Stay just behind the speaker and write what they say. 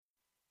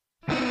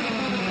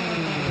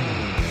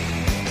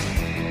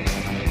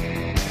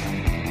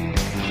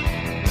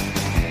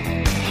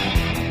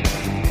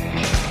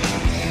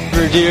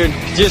dude.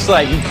 Just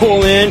like you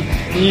pull in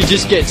and you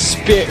just get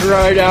spit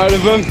right out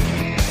of them.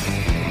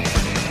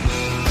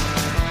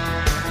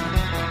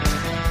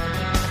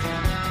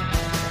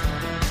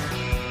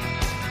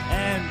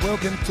 And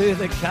welcome to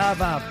the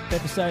Carve Up,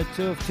 episode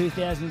 2 of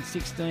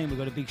 2016. We've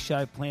got a big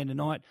show planned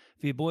tonight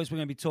for you boys. We're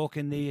going to be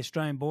talking the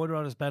Australian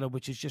Boardriders battle,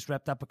 which has just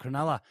wrapped up at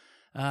Cronulla,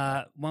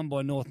 won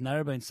by North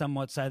Narrabeen. Some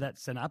might say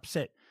that's an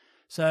upset.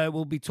 So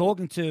we'll be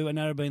talking to a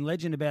Narrabeen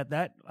legend about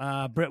that.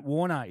 Brett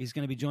Warner is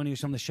going to be joining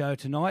us on the show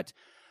tonight,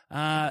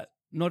 not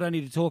only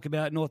to talk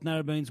about North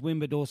Narrabeen's win,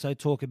 but also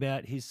talk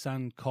about his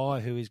son Kai,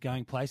 who is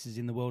going places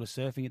in the world of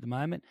surfing at the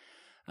moment.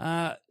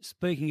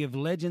 Speaking of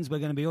legends, we're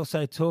going to be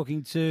also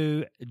talking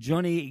to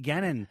Johnny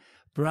Gannon,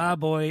 Bra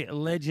Boy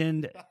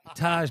legend,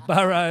 Taj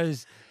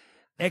Burrows,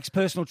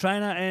 ex-personal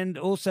trainer, and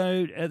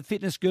also the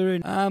fitness guru.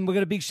 We've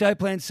got a big show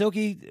planned.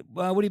 Silky,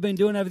 what have you been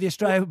doing over the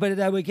Australia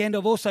Day weekend?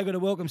 I've also got to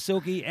welcome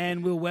Silky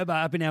and Will Webber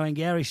up in our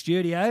Angari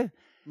studio.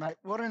 Mate,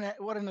 what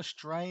an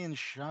Australian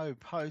show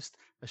post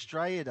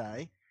Australia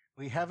Day.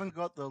 We haven't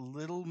got the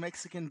little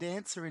Mexican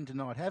dancer in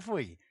tonight, have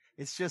we?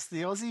 It's just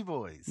the Aussie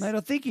boys. Mate,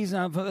 I think he's,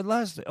 for the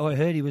last I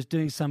heard, he was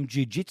doing some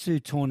jiu-jitsu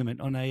tournament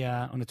on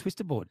a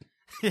twister board.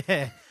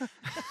 Yeah.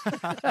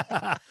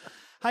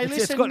 Hey,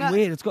 listen, it's gotten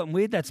weird. It's gotten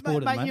weird, that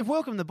sport. Mate, you've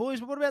welcomed the boys,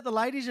 but what about the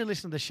ladies who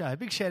listen to the show?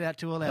 Big shout out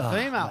to all our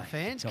female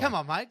fans. Come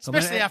on, mate.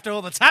 Especially after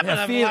all that's happened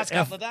over the last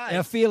couple of days.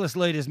 Our fearless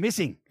leader's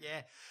missing.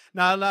 Yeah.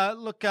 No,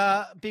 look,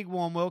 big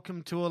warm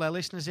welcome to all our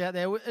listeners out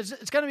there.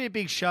 It's going to be a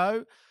big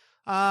show.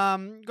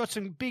 Got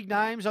some big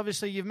names.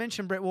 Obviously, you've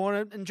mentioned Brett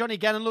Warner and Johnny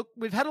Gannon. Look,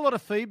 we've had a lot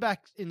of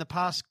feedback in the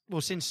past,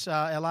 since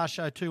our last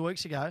show 2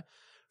 weeks ago,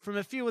 from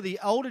a few of the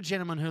older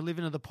gentlemen who live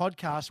into the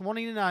podcast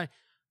wanting to know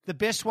the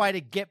best way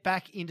to get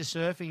back into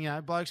surfing. You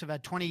know, blokes have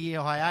had 20-year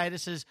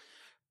hiatuses.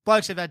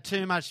 Blokes have had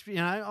too much,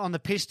 on the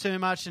piss too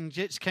much and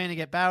just keen to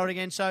get barreled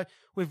again. So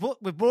we've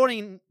brought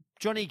in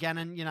Johnny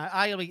Gannon,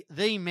 arguably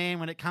the man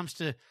when it comes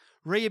to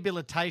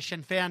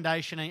rehabilitation,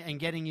 foundation, and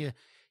getting your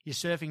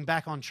surfing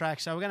back on track.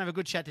 So we're going to have a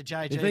good chat to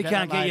JG. If we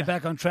can't get you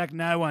back on track,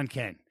 no one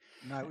can.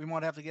 No, we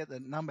might have to get the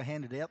number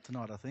handed out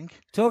tonight, I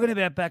think. Talking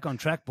about back on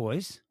track,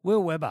 boys,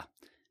 Will Webber.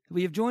 Well,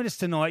 you've joined us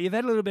tonight. You've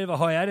had a little bit of a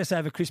hiatus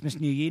over Christmas,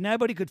 New Year.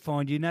 Nobody could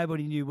find you.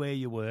 Nobody knew where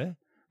you were.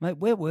 Mate,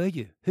 where were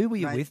you? Who were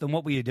you with and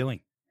what were you doing?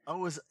 I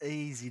was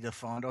easy to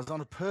find. I was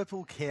on a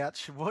purple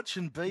couch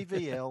watching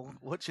BBL,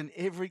 watching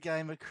every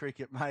game of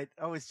cricket, mate.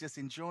 I was just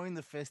enjoying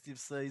the festive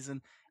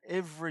season,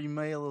 every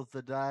meal of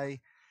the day.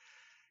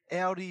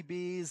 Audi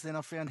beers, then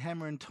I found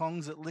Hammer and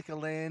Tongs at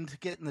Liquorland,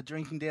 getting the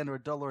drinking down to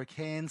 $1 a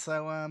can.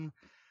 So,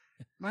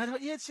 mate,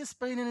 yeah, it's just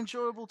been an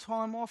enjoyable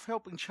time off,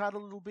 helping Chud a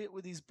little bit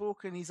with his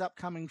book and his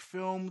upcoming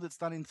film that's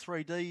done in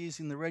 3D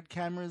using the red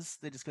cameras.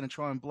 They're just going to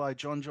try and blow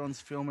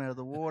John's film out of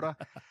the water.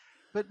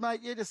 But,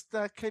 mate, yeah, just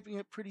keeping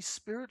it pretty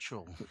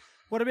spiritual.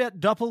 What about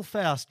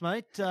Doppelfaust,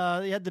 mate?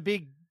 You had the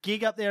big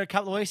gig up there a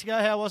couple of weeks ago.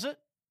 How was it?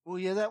 Well,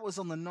 yeah, that was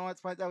on the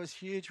 9th, mate. That was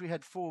huge. We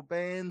had 4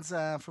 bands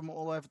from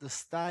all over the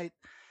state.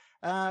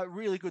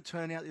 Really good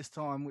turnout this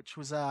time, which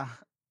was a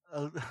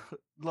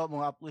lot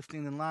more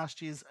uplifting than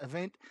last year's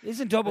event.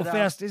 Isn't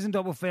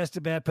Doppelfaust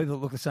about people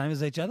that look the same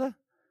as each other?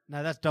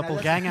 No, that's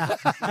Doppelganger.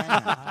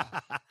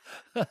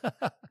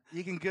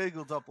 You can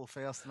Google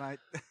Doppelfaust, mate.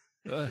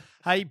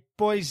 Hey,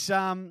 boys,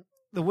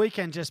 the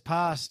weekend just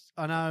passed.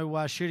 I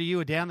know, Shooter, you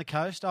were down the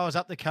coast. I was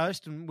up the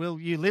coast, and Will,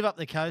 you live up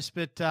the coast,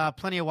 but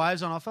plenty of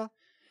waves on offer.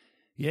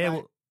 Yeah,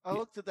 mate, I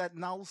looked at that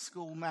Null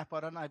School map.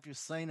 I don't know if you've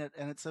seen it,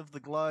 and it's of the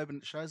globe,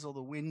 and it shows all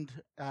the wind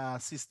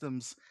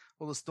systems,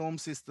 all the storm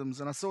systems.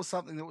 And I saw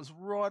something that was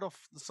right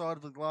off the side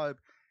of the globe,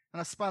 and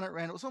I spun it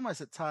around. It was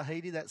almost at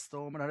Tahiti, that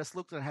storm, and I just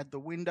looked and had the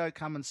window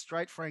coming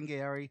straight for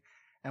Angari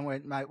and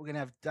went, mate, we're going to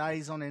have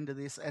days on end of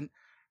this. And,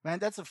 man,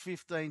 that's a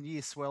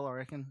 15-year swell, I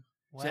reckon.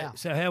 Wow.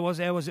 So how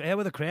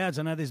were the crowds?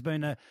 I know there's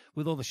been,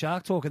 with all the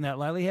shark talk and that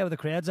lately, how were the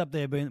crowds up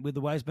there with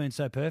the waves being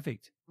so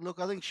perfect? Look,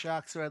 I think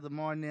sharks are out of the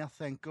mine now,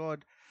 thank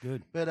God.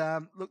 Good. But,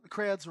 look, the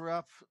crowds were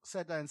up.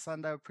 Saturday and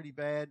Sunday were pretty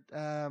bad.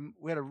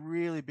 We had a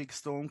really big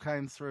storm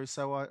came through,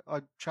 so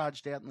I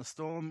charged out in the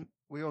storm.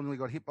 We only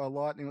got hit by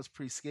lightning. It was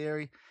pretty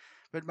scary.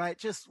 But, mate,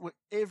 just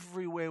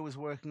everywhere was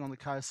working on the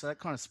coast, so that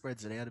kind of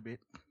spreads it out a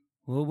bit.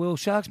 Well,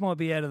 sharks might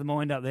be out of the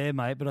mind up there,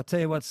 mate, but I'll tell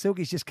you what,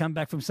 Silky's just come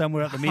back from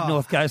somewhere up the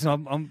mid-north coast,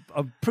 and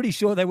I'm pretty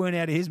sure they weren't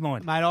out of his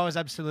mind. Mate, I was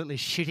absolutely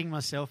shitting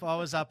myself. I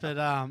was up at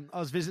I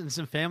was visiting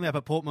some family up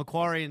at Port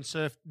Macquarie and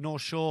surfed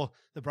North Shore,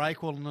 the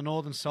breakwall on the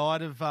northern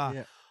side of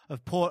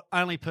Port.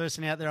 Only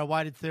person out there. I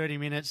waited 30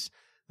 minutes.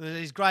 There were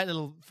these great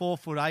little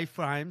 4-foot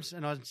A-frames,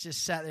 and I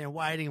just sat there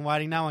waiting.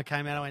 No one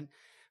came out. I went,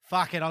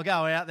 fuck it, I'll go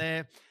out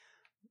there.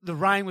 The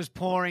rain was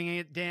pouring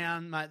it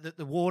down, mate.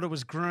 The water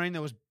was green.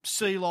 There was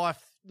sea life,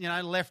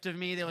 left of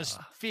me. There was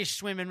fish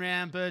swimming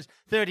around, birds.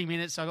 30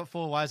 minutes, I got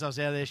 4 waves. I was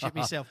out there, shit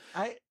myself.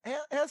 Hey,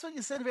 how's what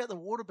you said about the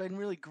water being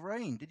really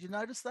green? Did you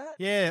notice that?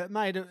 Yeah,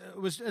 mate. It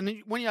was, and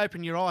then when you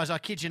open your eyes, I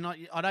kid you not,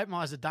 I'd open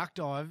my eyes to duck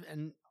dive,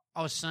 and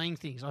I was seeing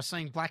things. I was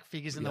seeing black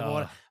figures in the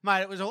water,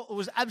 mate. It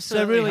was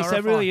absolutely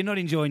horrifying. So really, you're not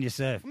enjoying your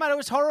surf, mate. It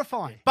was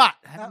horrifying. But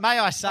may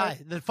I say,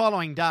 the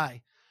following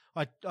day,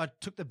 I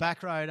took the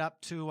back road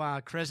up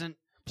to Crescent.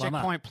 Plumber.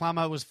 Checkpoint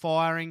Plumber was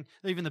firing.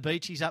 Even the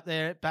Beachies up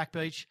there at Back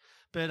Beach.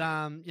 But,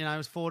 it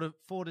was 4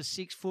 to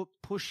 6 foot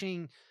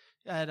pushing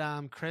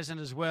at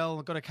Crescent as well.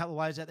 I got a couple of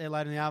waves out there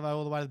later in the Arvo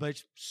all the way to the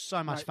beach.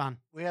 So much fun.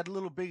 We had a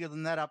little bigger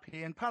than that up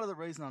here. And part of the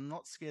reason I'm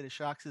not scared of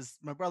sharks is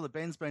my brother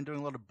Ben's been doing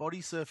a lot of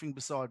body surfing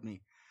beside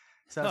me.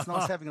 So it's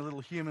nice having a little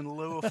human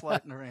lure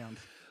floating around.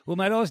 Well,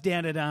 mate, I was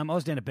down at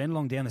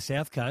Bennelong down the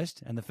south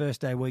coast, and the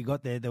first day we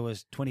got there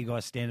was 20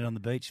 guys standing on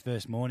the beach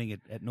first morning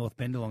at North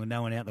Bennelong and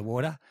no one out in the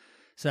water.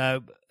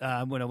 So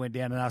when I went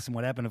down and asked them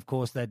what happened, of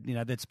course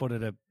they'd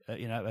spotted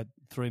a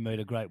 3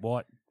 metre great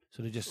white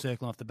sort of just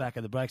circling off the back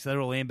of the break. So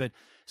they're all in, but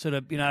sort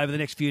of over the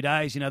next few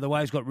days, the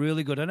waves got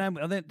really good. I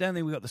don't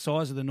think we got the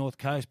size of the north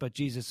coast, but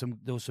Jesus,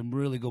 there was some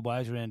really good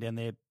waves around down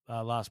there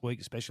last week,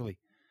 especially.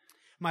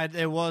 Mate,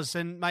 there was,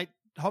 and mate,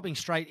 hopping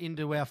straight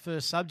into our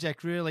first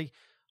subject, really.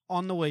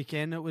 On the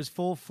weekend, it was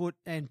 4 foot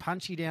and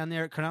punchy down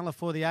there at Cronulla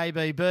for the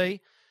ABB.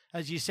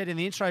 As you said in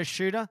the intro,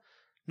 Shooter,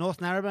 North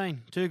Narrabeen,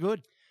 too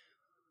good.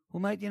 Well,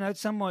 mate,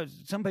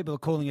 some people are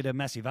calling it a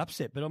massive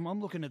upset, but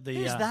I'm looking at the...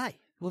 Who's they?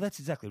 Well, that's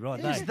exactly right.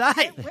 Who's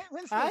they?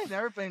 When's North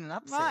Narrabeen been an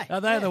upset? Mate.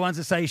 They're the ones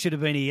that say you should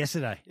have been here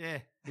yesterday. Yeah.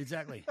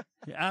 Exactly.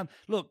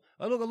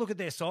 Look at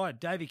their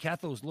side. Davey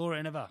Cathels, Laura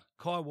Enever,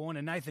 Kai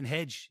Warner, Nathan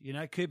Hedge,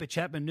 Cooper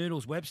Chapman,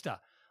 Noodles Webster.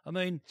 I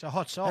mean, it's a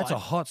hot side. That's a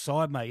hot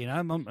side, mate,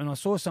 And I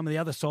saw some of the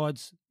other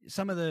sides,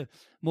 some of the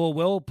more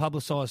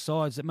well-publicised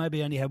sides that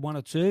maybe only had 1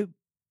 or 2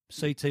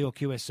 CT or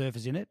QS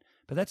surfers in it.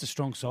 But that's a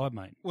strong side,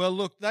 mate. Well,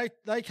 look,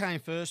 they came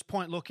first.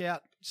 Point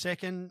Lookout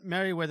second.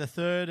 Merriweather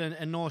third,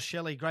 and North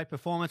Shelley. Great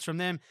performance from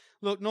them.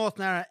 Look, North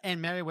Narra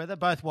and Merriweather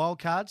both wild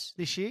cards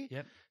this year.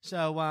 Yep.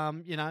 So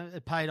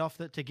it paid off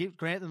to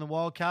grant them the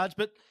wild cards.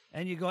 But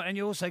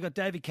you also got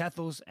David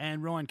Cathels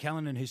and Ryan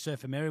Callanan who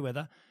surf for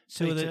Merriweather.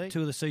 Two of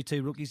the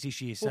CT rookies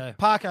this year. So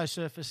Parko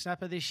surfed for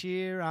Snapper this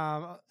year.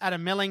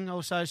 Adam Melling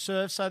also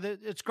surfed. So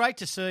it's great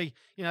to see.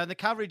 The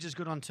coverage is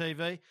good on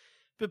TV.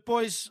 But,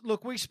 boys,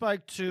 look, we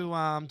spoke to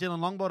Dylan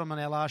Longbottom on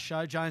our last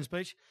show, Jones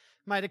Beach.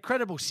 Made a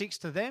credible 6th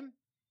to them.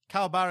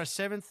 Culburra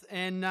 7th.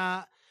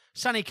 And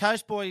Sunny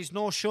Coast boys,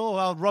 North Shore,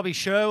 old Robbie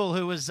Sherwell,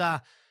 who's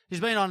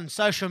been on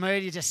social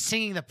media just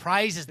singing the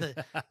praises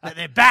that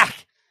they're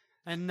back.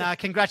 And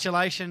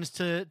congratulations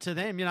to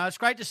them. It's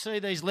great to see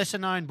these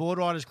lesser-known board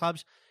riders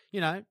clubs,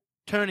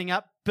 turning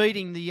up,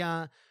 beating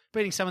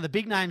some of the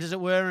big names, as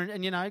it were,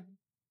 and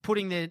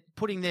putting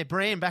their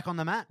brand back on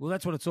the map. Well,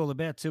 that's what it's all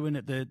about too, isn't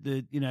it?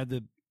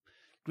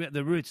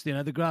 The roots, the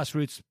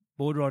grassroots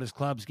board riders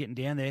clubs getting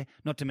down there.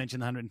 Not to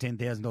mention the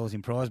 $110,000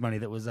 in prize money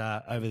that was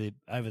over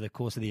the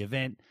course of the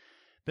event.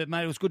 But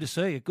mate, it was good to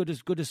see. Good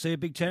to see a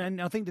big turn,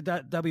 and I think the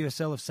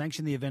WSL have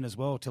sanctioned the event as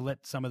well to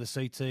let some of the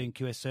CT and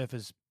QS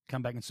surfers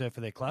come back and surf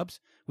for their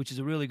clubs, which is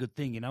a really good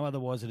thing.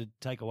 Otherwise it'd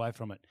take away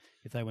from it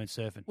if they weren't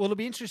surfing. Well, it'll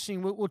be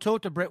interesting. We'll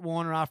talk to Brett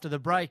Warner after the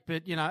break,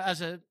 but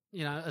as a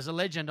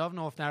legend of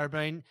North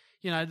Narrabeen,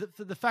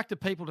 the fact that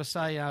people to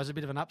say it was a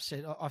bit of an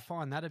upset, I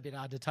find that a bit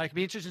hard to take. It'd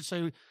be interesting to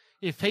see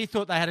if he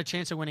thought they had a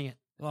chance of winning it.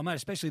 Well, mate,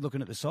 especially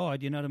looking at the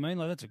side, you know what I mean?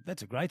 Like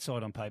that's a great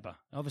side on paper.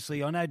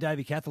 Obviously, I know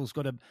Davey Cathel's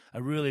got a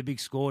really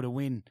big score to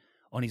win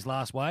on his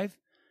last wave.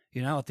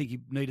 I think he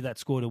needed that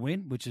score to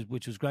win, which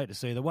was great to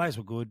see. The waves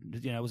were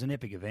good. It was an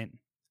epic event.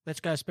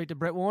 Let's go speak to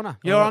Brett Warner.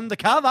 You're on the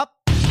Carve Up.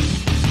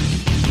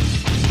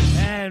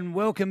 And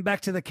welcome back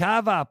to the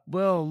Carve Up.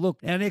 Well, look,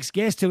 our next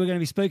guest who we're going to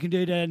be speaking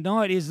to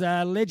tonight is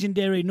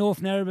legendary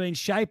North Narrabeen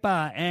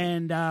shaper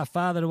and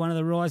father to one of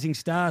the rising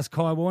stars,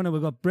 Kai Warner.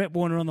 We've got Brett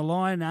Warner on the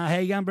line. How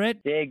you going, Brett?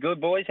 Yeah,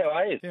 good, boys. How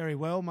are you? Very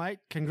well, mate.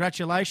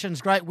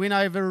 Congratulations. Great win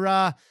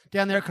over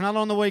down there at Cronulla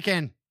on the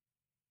weekend.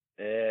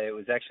 Yeah, it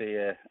was actually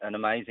an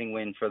amazing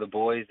win for the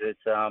boys.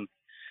 It's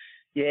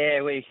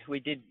we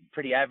did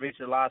pretty average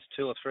the last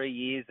 2 or 3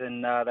 years,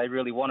 and they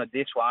really wanted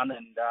this one,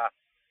 and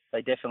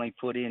they definitely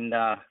put in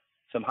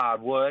some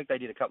hard work. They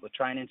did a couple of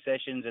training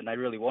sessions, and they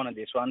really wanted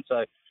this one.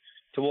 So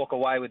to walk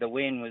away with a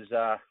win was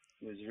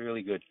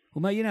really good.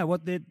 Well, mate, you know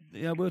what? We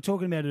were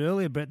talking about it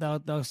earlier, Brett.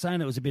 They were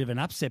saying it was a bit of an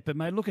upset. But,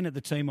 mate, looking at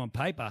the team on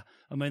paper,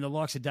 I mean, the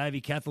likes of Davey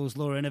Cathels,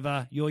 Laura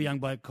Enever, your young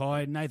bloke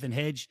Kai, Nathan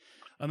Hedge.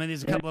 I mean,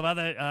 there's a couple of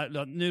other,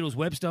 like Noodles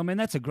Webster. I mean,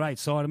 that's a great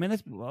side. I mean,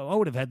 I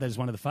would have had that as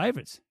one of the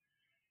favourites.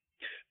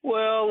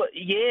 Well,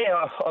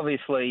 yeah,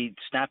 obviously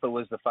Snapper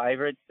was the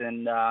favourite,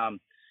 and,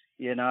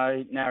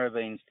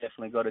 Narrabeen's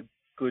definitely got a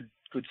good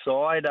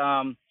side.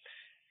 I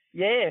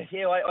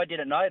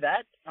didn't know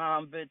that.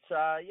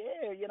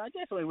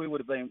 Definitely we would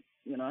have been,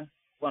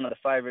 one of the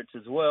favourites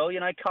as well.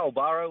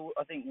 Culburra,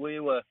 I think we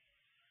were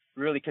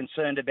really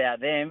concerned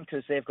about them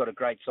because they've got a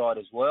great side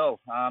as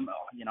well.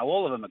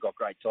 All of them have got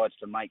great sides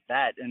to make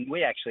that. And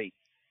we actually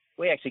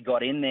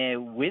got in there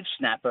with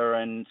Snapper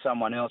and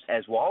someone else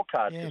as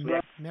wildcards because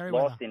we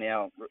lost in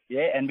our...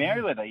 Yeah, and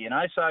Merriweather,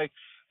 so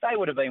they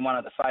would have been one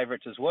of the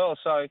favourites as well.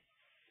 So,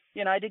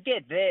 to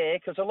get there,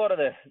 because a lot of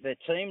the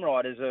team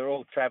riders are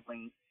all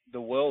travelling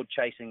the world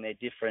chasing their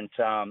different,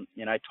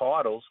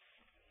 titles.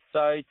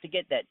 So to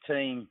get that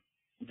team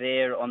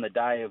there on the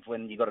day of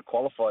when you got to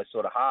qualify is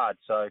sort of hard.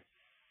 So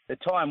the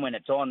time when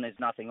it's on, there's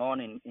nothing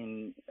on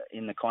in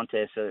the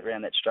contest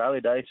around that Australia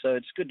Day. So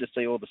it's good to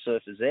see all the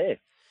surfers there.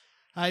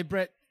 Hey,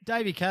 Brett,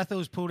 Davey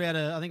Cathell's pulled out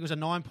I think it was a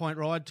 9-point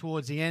ride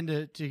towards the end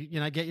to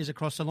get you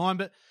across the line.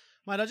 But,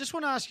 mate, I just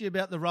want to ask you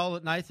about the role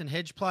that Nathan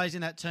Hedge plays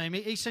in that team.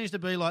 He seems to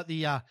be like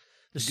the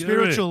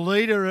spiritual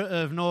leader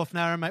of North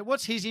Narra, mate.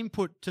 What's his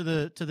input to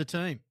the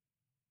team?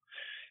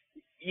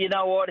 You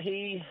know what?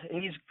 He's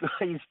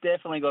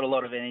definitely got a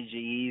lot of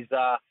energy. He's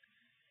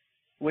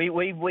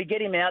we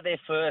get him out there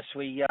first.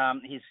 He's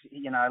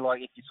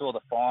like if you saw the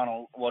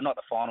final, well, not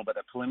the final, but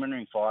the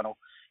preliminary final.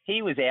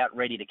 He was out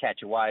ready to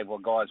catch a wave while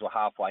guys were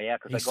halfway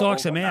out. He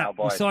psychs him out.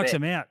 He psychs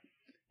him out.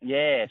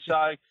 Yeah,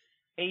 so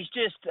he's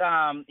just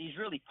he's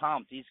really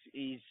pumped.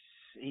 He's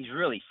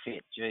really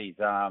fit. Geez.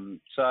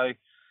 So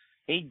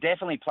he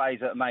definitely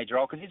plays a major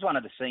role because he's one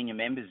of the senior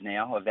members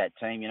now of that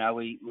team. You know,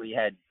 we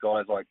had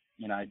guys like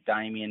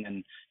Damien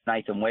and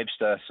Nathan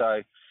Webster.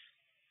 So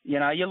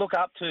you look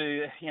up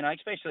to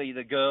especially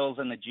the girls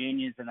and the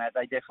juniors and that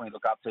they definitely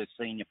look up to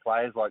senior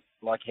players like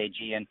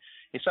Hedgie. And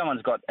if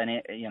someone's got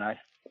an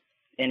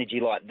energy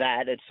like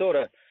that, it's sort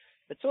of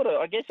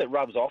I guess it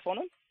rubs off on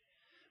them.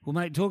 Well,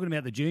 mate, talking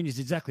about the juniors,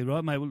 exactly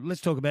right, mate. Well,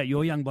 let's talk about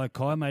your young bloke,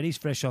 Kai, mate. He's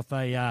fresh off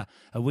a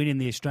win in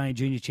the Australian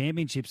Junior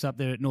Championships up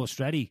there at North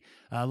Stratty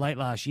late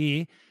last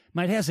year.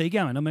 Mate, how's he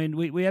going? I mean,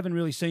 we haven't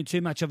really seen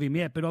too much of him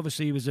yet, but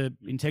obviously he was an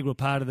integral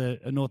part of the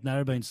North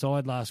Narrabeen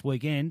side last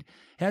weekend.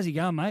 How's he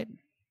going, mate?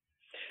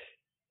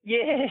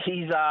 Yeah,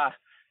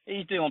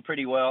 he's doing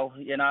pretty well.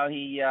 I know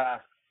he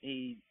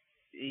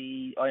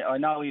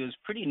was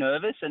pretty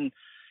nervous, and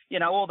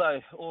all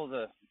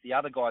the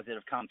other guys that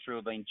have come through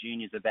have been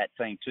juniors of that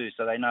team too,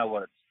 so they know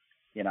what it's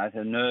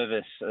the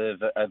nervous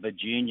of a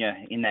junior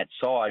in that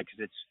side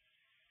because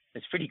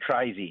it's pretty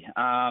crazy.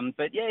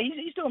 But yeah,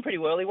 he's doing pretty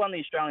well. He won the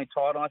Australian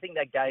title. I think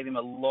that gave him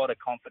a lot of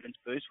confidence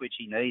boost, which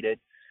he needed.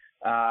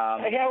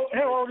 How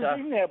old is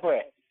he now,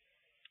 Brett?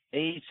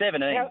 He's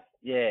 17.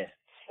 Yeah.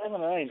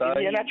 17. So is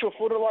he a natural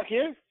footer like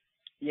you?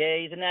 Yeah,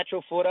 he's a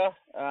natural footer.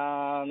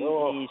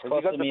 He's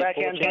got the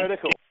backhand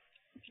vertical.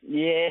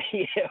 Yeah.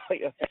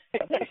 I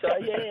think so,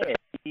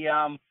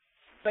 yeah.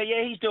 But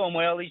yeah, he's doing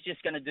well. He's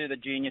just going to do the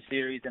junior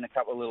series and a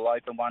couple of little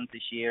open ones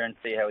this year and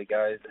see how he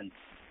goes. And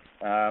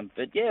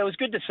but yeah, it was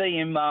good to see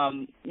him.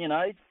 I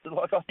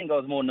think I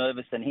was more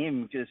nervous than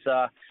him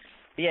because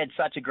he had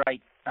such a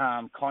great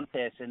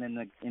contest, and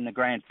in the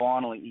grand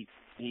final, in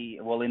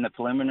the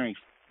preliminary.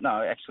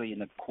 No, actually in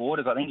the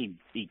quarters, I think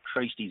he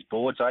creased his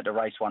board, so I had to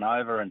race one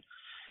over, and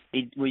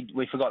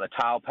we forgot the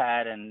tail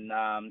pad, and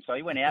so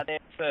he went out there,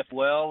 surfed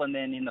well, and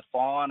then in the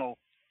final,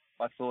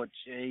 I thought,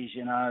 geez,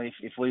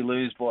 if we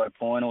lose by a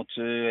point or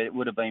two, it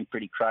would have been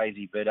pretty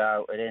crazy, but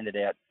it ended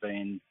out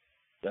being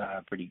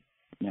pretty,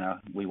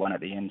 we won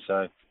at the end,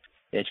 so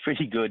yeah, it's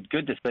pretty good.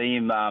 Good to see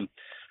him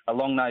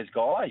along those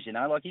guys,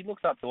 like he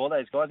looks up to all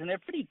those guys, and they're a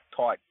pretty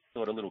tight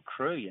sort of little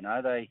crew,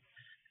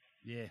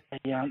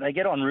 they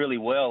get on really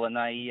well, and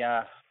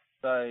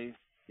it's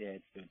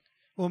good.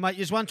 Well, mate,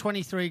 you just won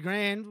 23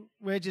 grand.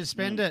 Where'd you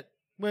spend it?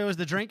 Where was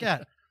the drink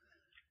at?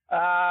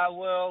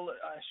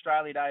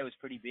 Australia Day was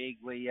pretty big.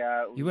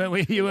 You weren't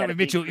with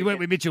Mitchell. You weren't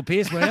with Mitchell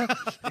Pearce, were you? Okay,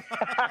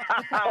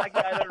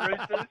 the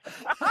Roosters.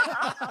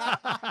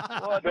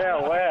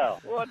 Wow.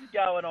 What's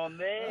going on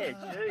there?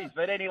 Jeez.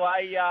 But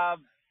anyway,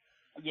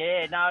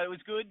 it was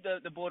good.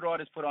 The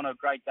Boardriders put on a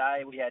great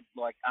day. We had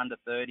like under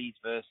 30s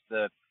versus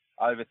the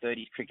over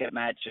 30s cricket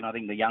match, and I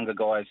think the younger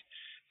guys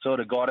sort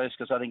of got us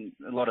because I think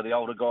a lot of the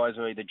older guys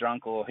were either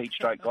drunk or heat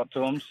stroke got to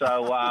them.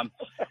 So,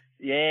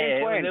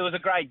 it was a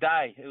great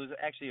day. It was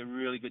actually a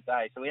really good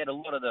day. So we had a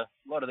lot of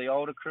the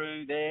older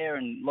crew there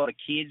and a lot of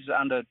kids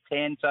under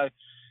 10. So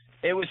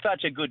it was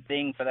such a good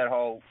thing for that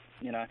whole,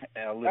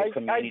 our little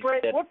community.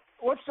 Hey, Brett,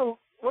 what's the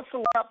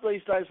lineup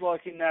these days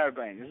like in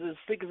Narrabeen? Is it as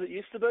thick as it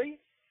used to be?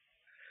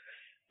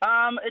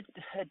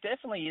 It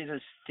definitely is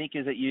as thick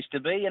as it used to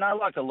be.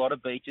 Like a lot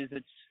of beaches,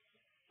 it's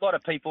a lot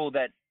of people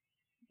that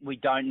we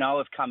don't know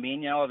have come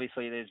in.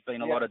 Obviously there's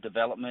been a lot of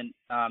development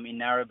in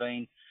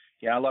Narrabeen.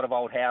 A lot of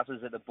old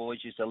houses that the boys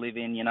used to live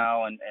in,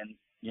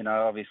 and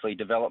obviously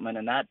development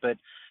and that. But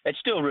it's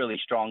still really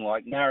strong.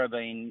 Like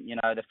Narrabeen,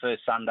 the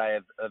first Sunday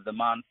of the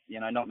month,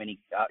 not many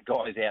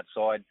guys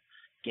outside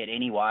get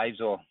any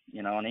waves or,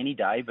 on any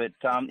day. But,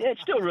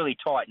 it's still really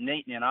tight and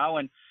neat,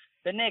 and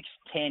the next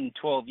 10,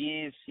 12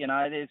 years,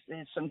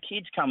 there's some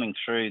kids coming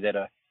through that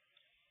are,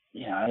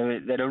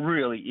 that are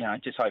really,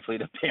 just hopefully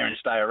the parents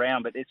stay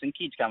around, but there's some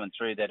kids coming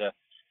through that are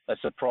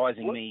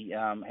surprising me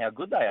how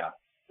good they are.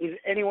 Is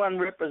anyone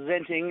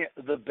representing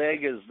the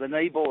beggars, the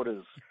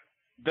kneeboarders,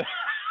 the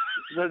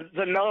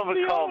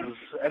Novikovs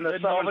and the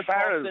Southern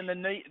Farrers? And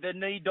the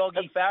knee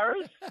doggy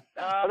Farrers?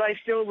 Are they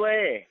still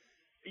there?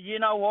 You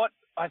know what?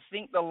 I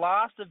think the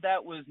last of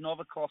that was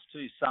Novikov's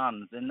two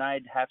sons, and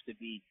they'd have to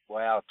be,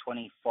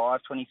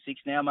 25,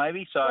 26 now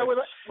maybe. So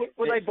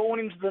were they born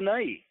into the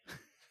knee?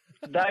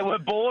 They were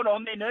born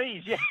on their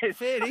knees, yes.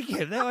 Fair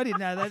dinkum. No, I didn't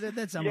know that.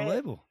 That's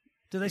unbelievable.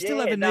 Do they still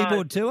have a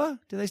kneeboard tour?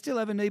 Do they still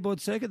have a kneeboard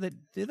circuit?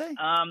 Do they?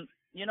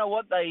 You know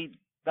what? They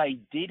they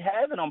did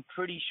have, and I'm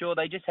pretty sure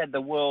they just had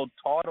the world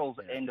titles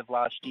end of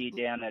last year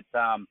down at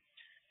down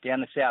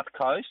the south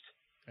coast.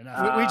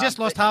 We just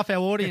lost half our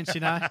audience,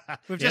 you know.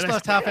 We've just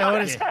lost half our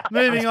audience.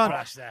 Moving on.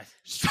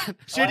 Shud,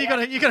 you got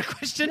a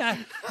question?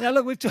 Now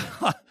look,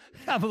 I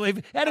can't believe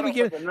it. How did we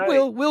get?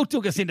 Will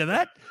took us into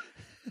that.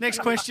 Next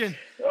question.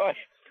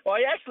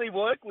 I actually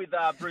work with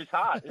Bruce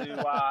Hart,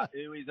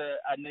 who is a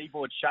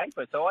kneeboard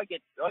shaper, so I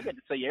get to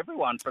see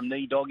everyone from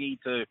knee doggy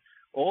to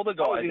all the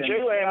guys.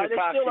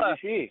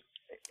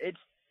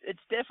 It's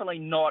definitely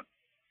not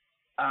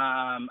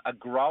a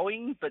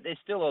growing, but there's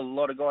still a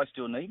lot of guys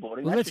still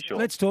kneeboarding. Well, that's for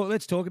sure.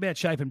 Let's talk about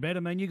shaping Brett. I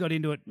mean, you got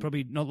into it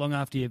probably not long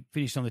after you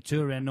finished on the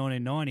tour around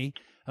 1990.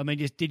 I mean,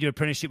 just did your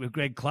apprenticeship with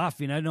Greg Clough.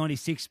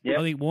 96. Yep.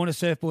 I think Warner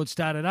Surfboard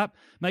started up.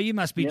 Mate, you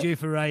must be due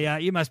for I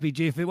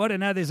don't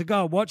know. There's a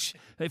gold watch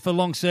for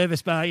long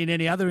service bar in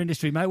any other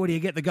industry, mate. What do you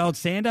get? The gold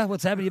sander?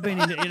 What's happened? You've been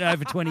in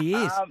over 20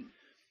 years.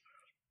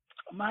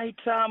 Mate,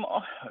 I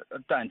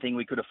don't think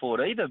we could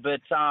afford either, but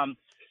I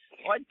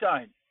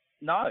don't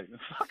know.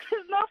 Fuck,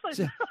 there's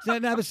nothing.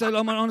 So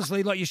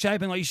honestly, you're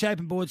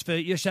shaping boards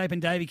you're shaping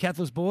Davey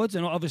Cathl's boards,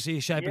 and obviously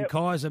you're shaping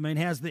Kai's. I mean,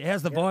 how's the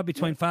vibe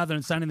between father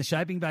and son in the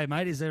shaping bay,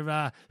 mate? Is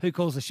there who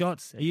calls the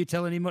shots? Are you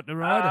telling him what to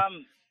ride?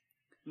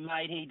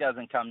 Mate, he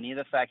doesn't come near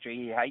the factory.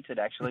 He hates it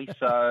actually.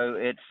 So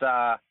it's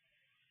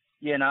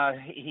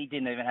he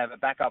didn't even have a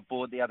backup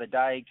board the other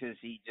day because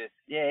he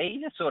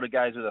just sort of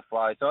goes with the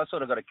flow. So I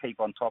sort of got to keep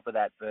on top of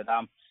that. But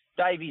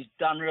Davey's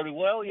done really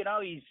well.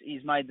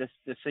 He's made the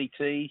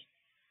CT.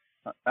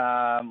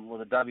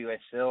 The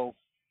WSL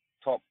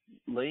top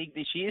league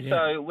this year.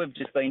 Yeah. So we've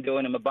just been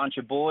doing him a bunch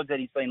of boards that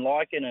he's been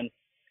liking, and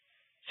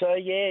so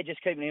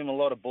just keeping him a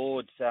lot of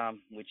boards,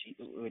 which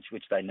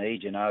they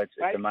need.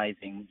 It's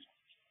amazing.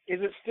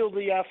 Is it still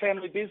the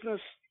family business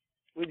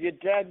with your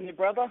dad and your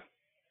brother?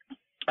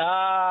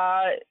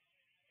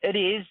 It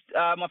is.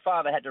 My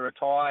father had to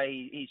retire.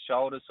 His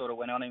shoulders sort of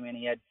went on him, and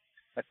he had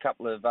a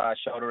couple of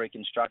shoulder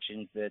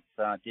reconstructions that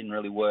didn't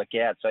really work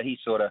out. So he's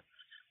sort of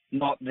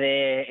not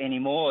there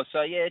anymore. So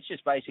it's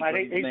just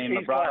basically me and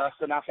my brother. He's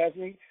glassed enough,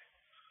 hasn't he?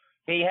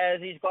 He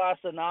has. He's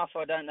glassed enough.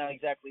 I don't know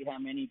exactly how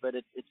many, but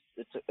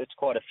it's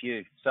quite a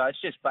few. So it's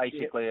just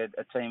basically a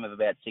team of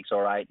about 6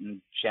 or 8,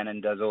 and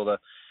Shannon does all the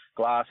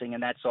glassing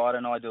and that side,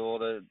 and I do all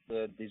the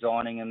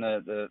designing and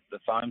the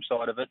foam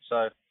side of it.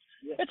 So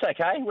it's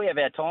okay. We have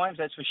our times,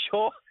 that's for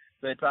sure.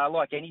 But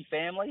like any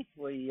family,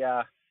 we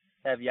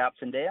have your ups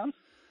and downs.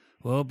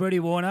 Well, Brady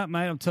Warner,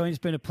 mate, I'm telling you, it's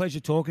been a pleasure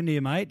talking to you,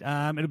 mate.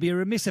 It'll be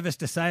remiss of us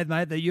to say,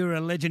 mate, that you're a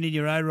legend in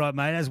your own right,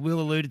 mate, as Will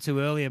alluded to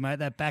earlier, mate,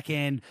 that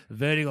backhand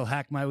vertical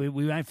hack, mate.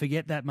 We won't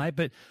forget that, mate.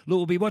 But, look,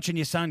 we'll be watching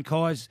your son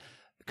Kai's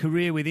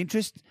career with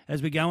interest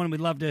as we go on, and we'd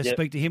love to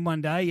speak to him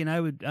one day,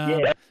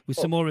 with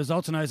some more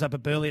results. I know he's up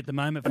at Burleigh at the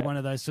moment for one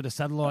of those sort of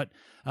satellite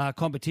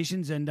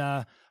competitions, and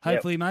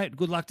hopefully, mate,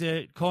 good luck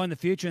to Kai in the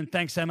future, and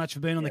thanks so much for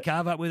being on the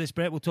Carve Up with us,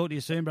 Brett. We'll talk to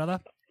you soon, brother.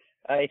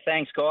 Hey,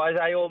 thanks, guys.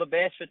 Hey, all the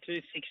best for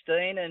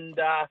 2016, and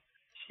go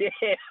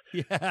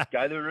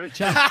the Roots.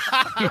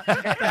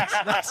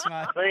 That's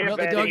mate. See you, Not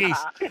the doggies.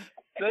 See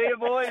you,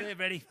 boys. See you,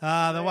 Brady.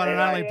 The one and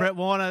only Brett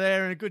Warner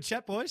there, and a good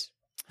chat, boys.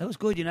 That was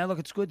good. Look,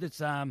 it's good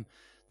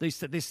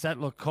that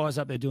look, Kai's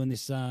up there doing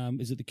this.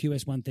 Is it the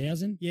QS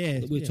 1000?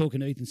 Yeah. We were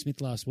talking to Ethan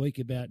Smith last week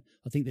about.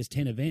 I think there's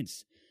 10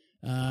 events.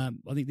 I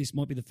think this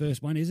might be the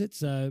first one. Is it?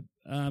 So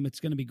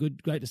it's going to be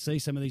good. Great to see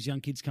some of these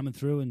young kids coming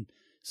through and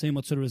seeing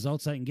what sort of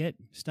results they can get.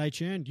 Stay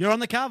tuned. You're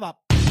on the Carve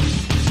Up.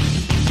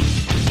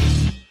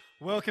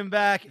 Welcome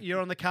back.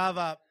 You're on the Carve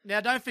Up. Now,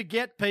 don't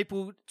forget,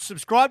 people,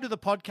 subscribe to the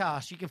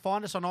podcast. You can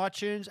find us on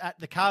iTunes at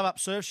the Carve Up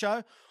Surf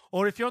Show,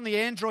 or if you're on the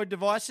Android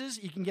devices,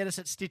 you can get us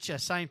at Stitcher.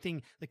 Same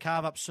thing, the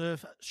Carve Up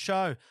Surf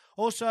Show.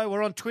 Also,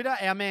 we're on Twitter.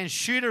 Our man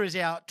Shooter is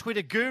our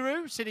Twitter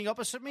guru sitting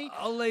opposite me.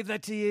 I'll leave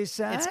that to you,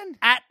 son. It's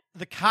at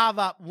the Carve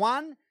Up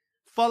 1.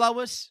 Follow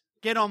us.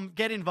 Get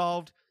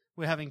involved.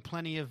 We're having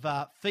plenty of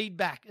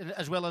feedback,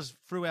 as well as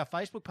through our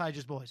Facebook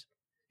pages, boys.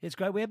 It's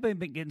great. We have been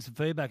getting some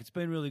feedback. It's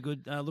been really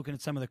good looking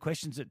at some of the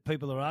questions that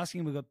people are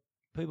asking. We've got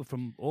people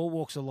from all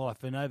walks of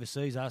life and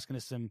overseas asking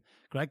us some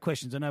great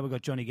questions. I know we've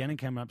got Johnny Gannon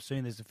coming up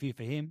soon. There's a few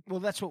for him.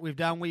 Well, that's what we've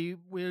done.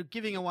 We're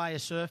giving away a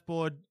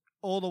surfboard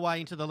all the way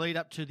into the lead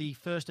up to the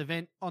first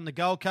event on the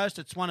Gold Coast.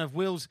 It's one of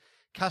Will's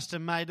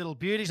custom-made little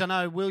beauties. I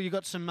know, Will, you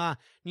got some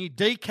new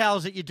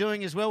decals that you're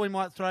doing as well. We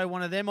might throw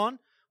one of them on.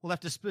 We'll have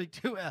to speak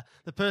to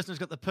the person who's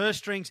got the purse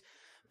strings.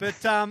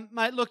 But,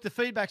 mate, look, the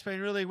feedback's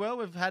been really well.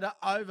 We've had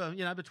over,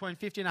 between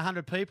 50 and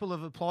 100 people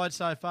have applied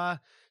so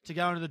far to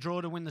go into the draw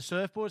to win the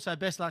surfboard. So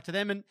best luck to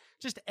them. And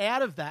just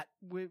out of that,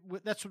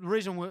 that's the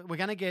reason we're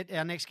going to get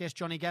our next guest,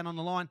 Johnny Gannon, on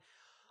the line.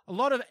 A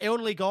lot of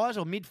elderly guys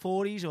or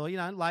mid-40s or,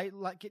 late,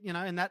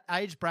 in that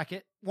age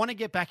bracket want to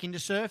get back into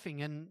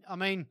surfing. And, I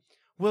mean,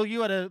 Will, you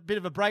had a bit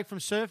of a break from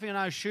surfing.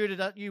 I know,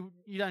 Shooter, you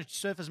don't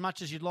surf as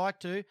much as you'd like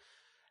to.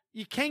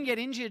 You can get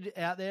injured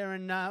out there,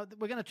 and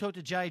we're going to talk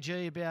to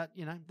JG about,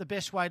 the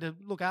best way to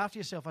look after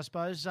yourself, I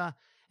suppose,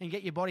 and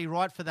get your body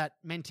right for that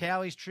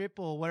Mentawais trip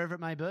or wherever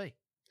it may be.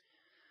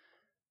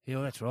 Yeah,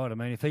 well, that's right. I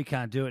mean, if he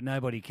can't do it,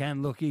 nobody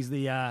can. Look, he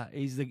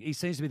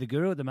seems to be the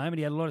guru at the moment.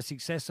 He had a lot of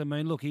success. I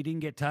mean, look, he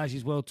didn't get Taj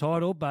his world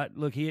title, but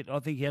look, I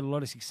think he had a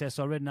lot of success.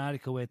 I read an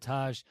article where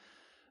Taj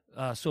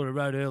sort of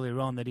wrote earlier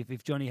on that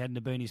if Johnny hadn't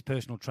have been his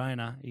personal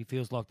trainer, he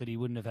feels like that he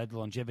wouldn't have had the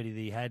longevity that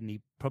he had, and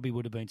he probably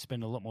would have been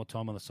spending a lot more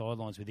time on the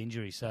sidelines with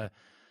injuries. So,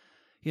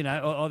 you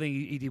know, I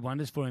think he did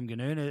wonders for him,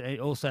 Gannon.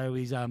 Also,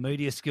 his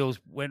media skills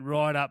went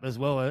right up as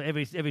well.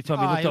 Every time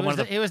he looked on one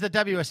of the... He was the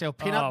WSL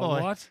pin-up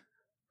boy. What?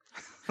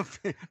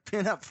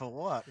 Pin up for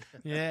what?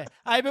 Yeah.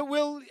 Hey, but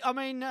Will, I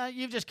mean,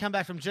 you've just come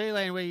back from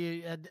G-Land where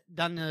you had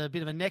done a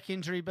bit of a neck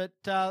injury, but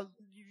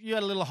you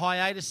had a little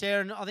hiatus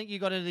there, and I think you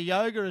got into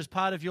yoga as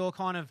part of your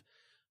kind of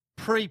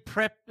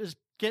pre-prep as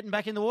getting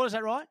back in the water. Is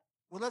that right?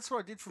 Well, that's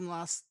what I did from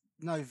last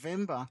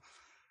November.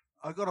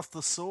 I got off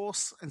the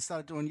sauce and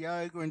started doing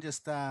yoga and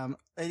just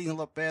eating a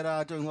lot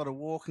better, doing a lot of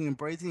walking and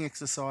breathing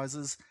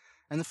exercises.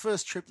 And the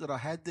first trip that I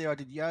had there, I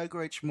did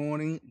yoga each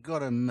morning,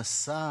 got a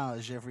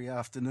massage every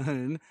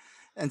afternoon,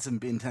 and some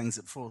bintangs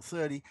at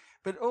 4:30.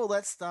 But all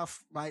that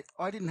stuff, mate,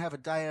 I didn't have a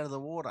day out of the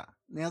water.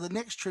 Now, the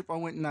next trip I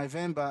went in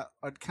November,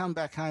 I'd come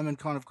back home and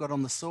kind of got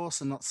on the sauce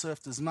and not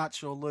surfed as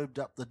much or lubed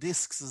up the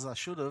discs as I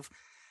should have.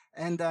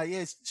 And,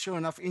 sure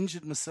enough,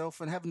 injured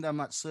myself and haven't done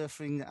much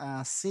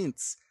surfing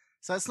since.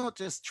 So it's not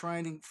just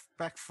training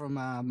back from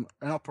an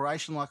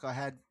operation like I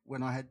had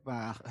when I had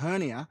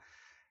hernia,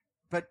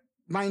 but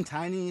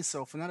maintaining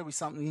yourself, and that'll be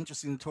something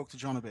interesting to talk to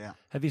John about.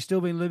 Have you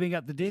still been lubing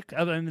up the discs?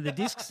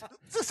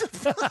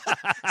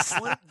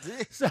 Slip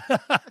discs.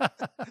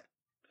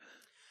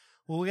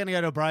 Well, we're going to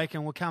go to a break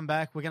and we'll come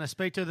back. We're going to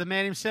speak to the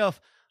man himself,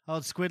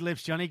 old Squid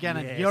Lips, Johnny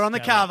Gannon. Yes, You're on the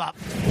Carve Up.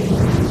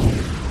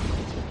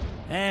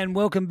 And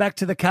welcome back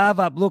to the Carve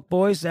Up. Look,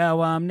 boys,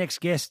 our next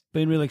guest,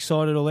 been really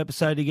excited all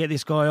episode to get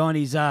this guy on.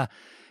 He's a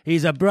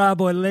bra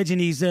boy legend.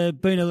 He's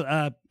been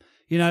a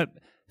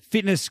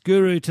fitness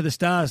guru to the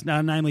stars,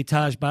 namely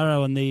Taj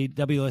Burrow on the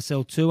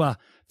WSL tour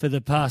for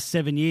the past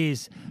 7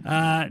 years.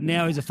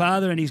 Now he's a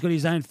father and he's got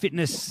his own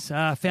fitness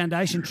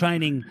foundation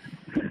training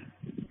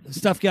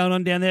stuff going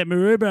on down there at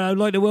Maroubra. I'd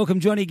like to welcome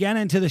Johnny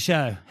Gannon to the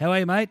show. How are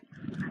you, mate?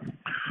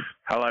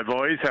 Hello,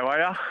 boys. How are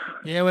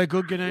you? Yeah, we're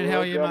good, Gannon. How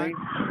are you, mate?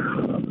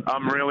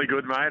 I'm really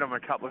good, mate. I'm a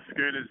couple of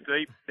schooners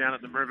deep down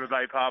at the Maroubra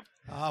Bay pub.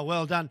 Oh,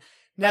 well done.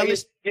 Now,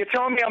 you're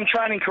telling me I'm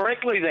training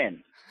correctly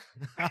then?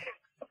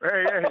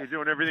 Yeah, you're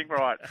doing everything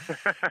right.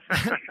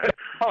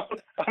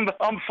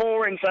 I'm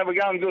 4 in, so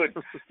we're going good.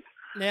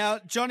 Now,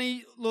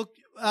 Johnny, look,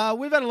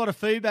 we've had a lot of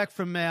feedback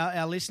from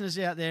our listeners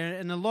out there,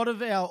 and a lot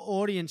of our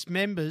audience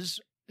members,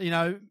 you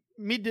know,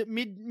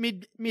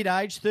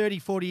 mid-age, 30,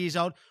 40 years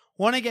old,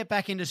 want to get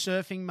back into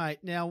surfing, mate.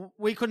 Now,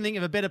 we couldn't think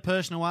of a better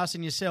person to ask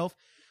than yourself.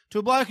 To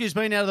a bloke who's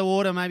been out of the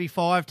water maybe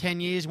 5, 10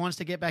 years, wants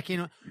to get back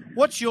in,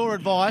 what's your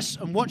advice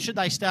and what should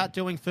they start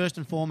doing first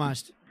and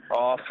foremost?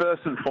 Oh,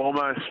 first and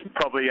foremost,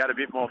 probably add a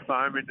bit more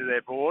foam into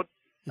their board,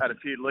 add a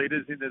few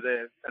litres and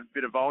a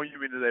bit of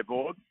volume into their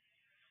board.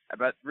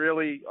 But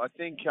really, I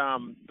think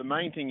the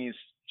main thing is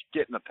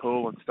get in the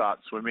pool and start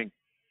swimming.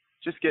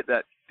 Just get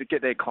their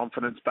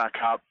confidence back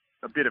up,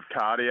 a bit of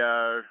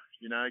cardio,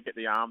 you know, get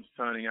the arms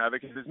turning over,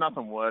 because there's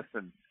nothing worse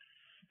than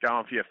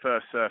going for your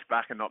first surf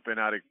back and not being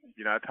able to,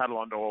 you know, paddle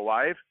onto a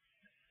wave.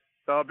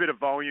 So a bit of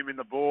volume in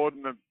the board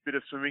and a bit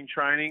of swimming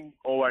training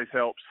always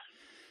helps.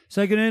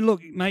 So, Gannon,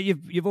 look, mate,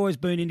 you've always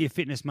been into your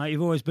fitness, mate.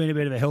 You've always been a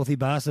bit of a healthy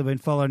bastard. I've been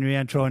following you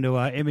around trying to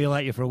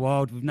emulate you for a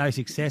while with no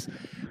success.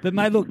 But,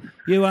 mate, look,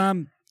 you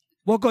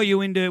what got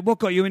you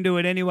into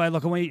it anyway?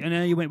 Like, I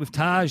know you went with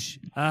Taj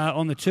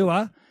on the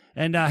tour,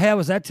 and how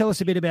was that? Tell us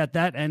a bit about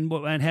that and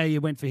how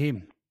you went for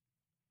him.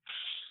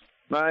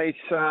 Mate,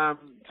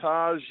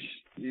 Taj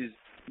is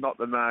not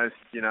the most,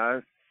 you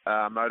know,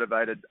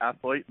 motivated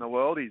athlete in the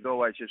world. He's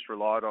always just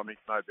relied on his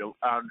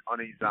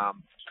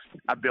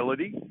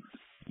ability.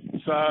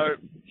 So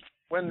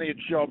when the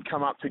job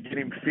come up to get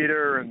him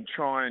fitter and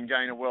try and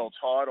gain a world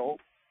title,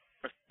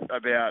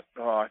 about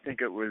I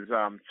think it was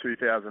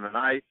 2008,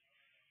 it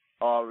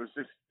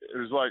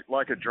was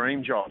like a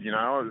dream job, you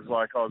know. It was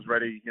like I was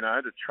ready, you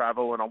know, to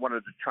travel, and I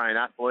wanted to train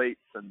athletes,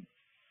 and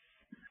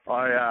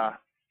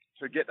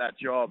to get that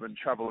job and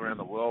travel around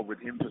the world with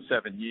him for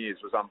 7 years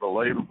was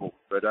unbelievable.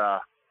 But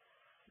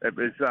it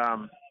was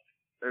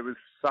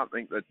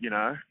something that, you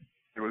know,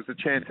 it was a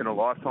chance in a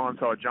lifetime.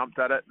 So I jumped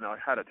at it and I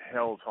had a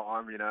hell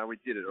time. You know, we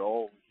did it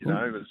all. You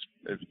know, it was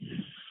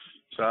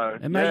so.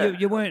 And mate,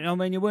 you weren't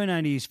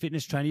only his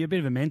fitness trainer. You're a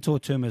bit of a mentor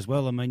to him as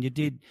well. I mean,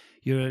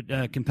 you're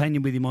a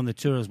companion with him on the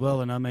tour as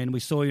well. And I mean,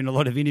 we saw you in a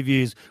lot of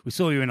interviews. Plenty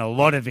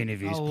of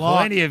interviews. A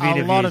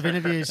lot of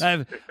interviews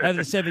over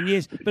the 7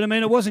 years. But I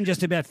mean, it wasn't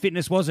just about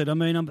fitness, was it? I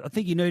mean, I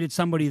think you needed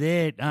somebody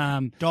there,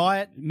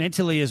 diet,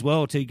 mentally as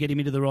well, to get him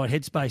into the right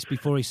headspace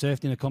before he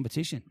surfed in a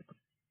competition.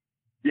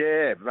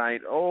 Yeah,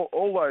 mate. All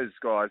those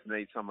guys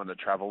need someone to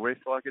travel with.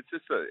 Like, it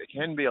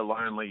can be a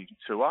lonely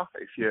tour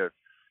if you're,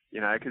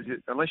 you know, because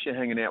unless you're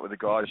hanging out with the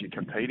guys you're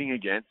competing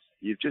against,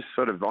 you're just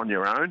sort of on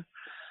your own.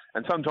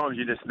 And sometimes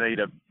you just need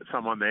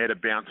someone there to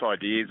bounce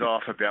ideas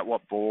off about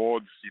what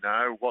boards, you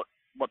know, what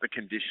what the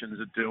conditions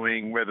are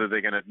doing, whether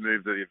they're going to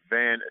move the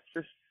event.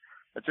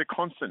 It's a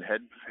constant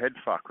head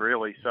fuck,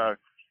 really. So,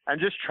 and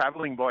just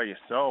travelling by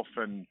yourself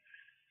and,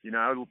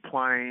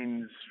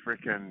 planes,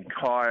 freaking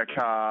hire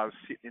cars,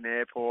 sitting in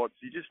airports.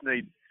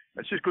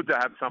 It's just good to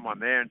have someone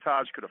there, and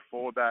Taj could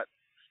afford that.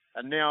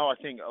 And now I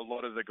think a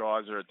lot of the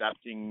guys are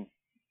adapting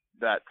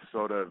that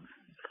sort of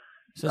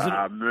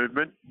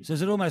movement. So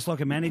is it almost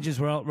like a manager's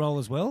role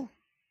as well?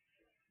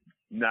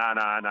 No,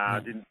 I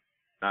didn't.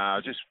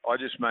 I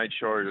just made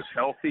sure he was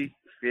healthy,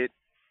 fit,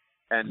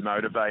 and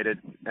motivated,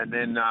 and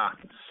then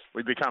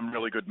we become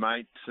really good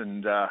mates,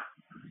 and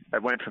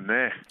it went from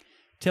there.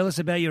 Tell us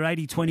about your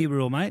 80-20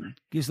 rule, mate.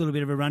 Give us a little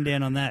bit of a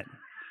rundown on that.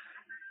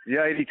 The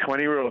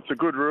 80-20 rule, it's a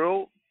good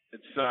rule.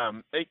 It's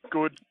eat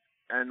good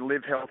and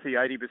live healthy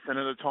 80%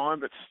 of the time,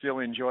 but still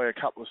enjoy a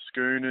couple of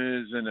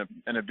schooners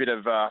and a bit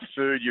of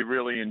food you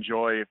really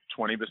enjoy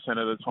 20%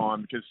 of the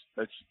time, because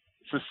it's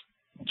just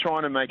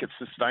trying to make it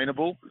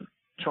sustainable,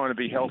 trying to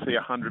be healthy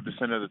 100%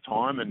 of the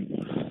time, and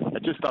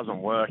it just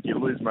doesn't work. You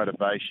lose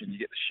motivation, you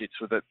get the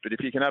shits with it. But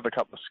if you can have a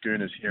couple of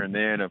schooners here and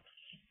there and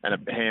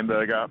a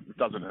hamburger, it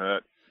doesn't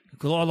hurt.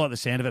 Cool. I like the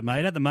sound of it,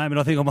 mate. At the moment,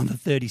 I think I'm on the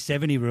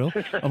 30-70 rule.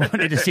 I might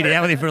need to sit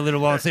down with you for a little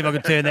while and see if I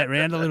can turn that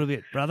round a little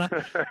bit, brother.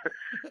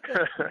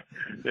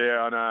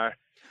 Yeah, I know.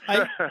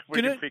 Hey,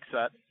 we can fix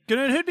that.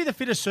 Gannon, who'd be the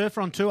fittest surfer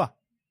on tour?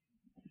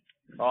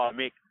 Oh,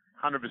 Mick,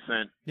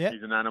 100%. Yeah.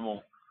 He's an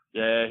animal.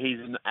 Yeah, he's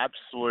an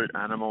absolute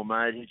animal,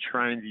 mate. He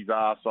trains his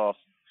ass off.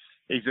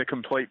 He's a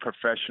complete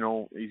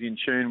professional. He's in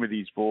tune with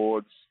his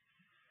boards.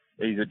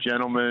 He's a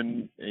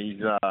gentleman. He's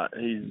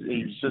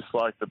just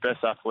like the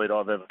best athlete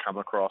I've ever come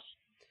across.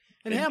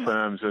 And in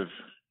terms of...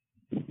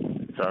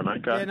 Sorry,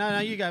 mate, go. Yeah, no,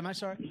 you go, mate,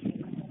 sorry.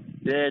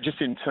 Yeah, just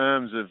in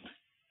terms of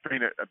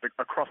being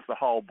across the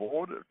whole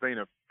board, being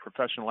a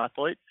professional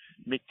athlete,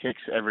 Mick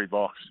ticks every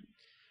box.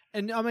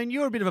 And, I mean,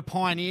 you're a bit of a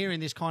pioneer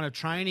in this kind of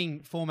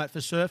training format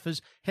for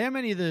surfers. How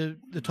many of the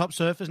top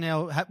surfers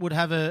now would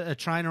have a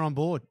trainer on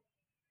board,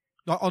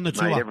 on the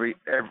tour? Mate,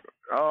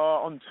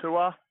 on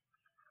tour,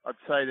 I'd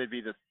say there'd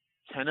be the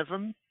 10 of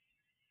them.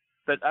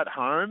 But at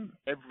home,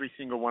 every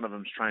single one of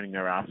them's training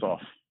their ass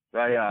off.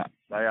 They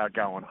are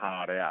going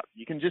hard out.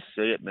 You can just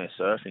see it in their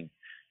surfing,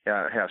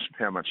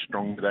 how much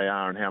stronger they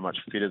are and how much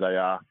fitter they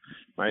are.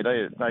 Mate,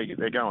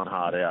 they're going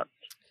hard out.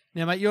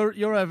 Now, mate,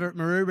 you're over at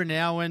Maroubra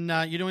now, and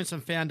you're doing some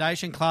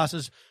foundation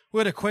classes. We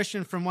had a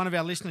question from one of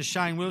our listeners,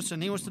 Shane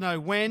Wilson. He wants to know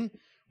when,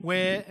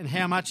 where, and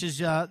how much is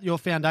your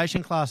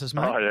foundation classes,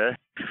 mate? Oh, yeah.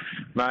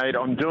 Mate,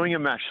 I'm doing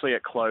them actually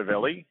at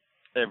Clovelly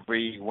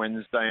every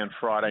Wednesday and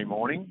Friday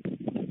morning,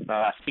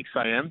 6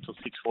 a.m. till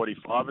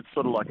 6:45. It's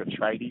sort of like a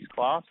tradies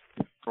class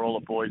for all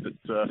the boys that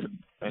surf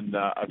and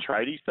are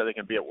tradies, so they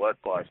can be at work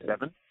by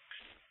 7.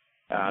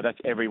 That's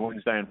every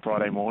Wednesday and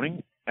Friday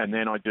morning. And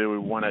then I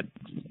do one at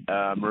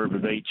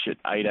Maroubra Beach at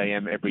 8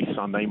 a.m. every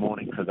Sunday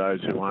morning for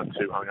those who aren't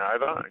too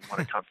hungover and want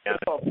to come down.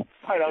 Mate,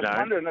 I was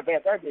wondering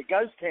about that. The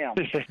ghost town.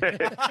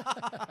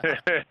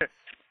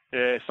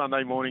 Yeah,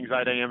 Sunday mornings,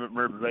 8 a.m. at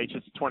Maroubra Beach.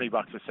 It's $20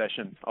 a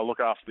session. I look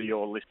after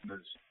your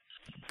listeners.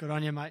 Good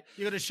on you, mate.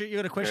 You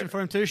got a question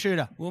for him too,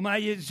 Shooter? Well,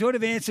 mate, you sort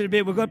of answered a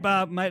bit. We've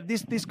got, mate,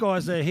 this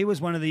guy's he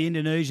was one of the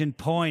Indonesian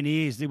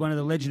pioneers, one of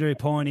the legendary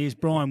pioneers,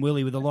 Brian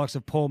Willie, with the likes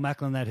of Paul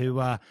Macklin,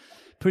 who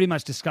pretty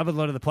much discovered a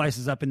lot of the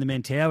places up in the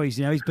Mentawais.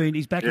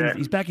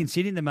 He's back in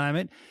Sydney at the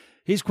moment.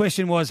 His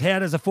question was, how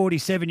does a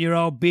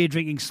 47-year-old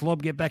beer-drinking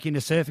slob get back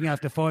into surfing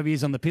after 5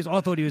 years on the piss? I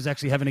thought he was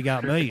actually having a go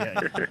at me.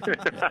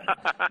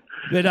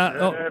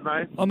 But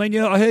mate. I mean,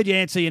 I heard you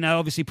answer,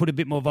 obviously put a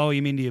bit more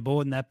volume into your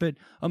board and that. But,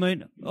 I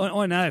mean,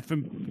 I know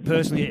from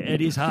personally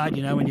it is hard,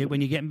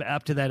 when you get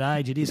up to that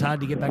age, it is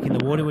hard to get back in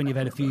the water when you've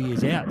had a few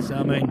years out. So,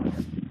 I mean,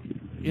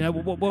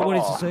 what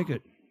is the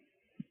secret?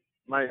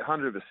 Mate,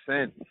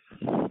 100%.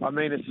 I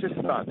mean, it's just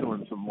start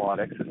doing some light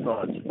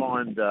exercise.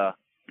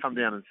 Come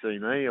down and see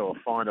me, or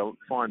find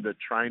a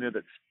trainer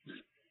that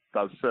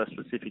does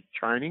surf-specific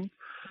training.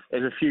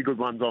 There's a few good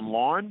ones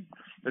online.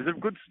 There's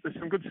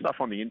some good stuff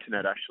on the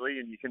internet, actually,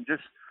 and you can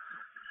just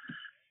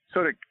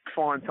sort of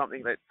find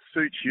something that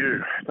suits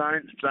you.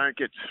 Don't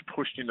get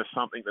pushed into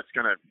something that's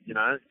going to,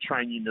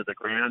 train you into the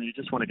ground. You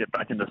just want to get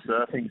back into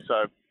surfing.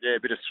 So, yeah, a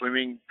bit of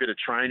swimming, a bit of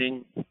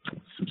training,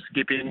 some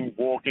skipping,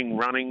 walking,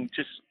 running.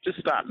 Just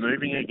start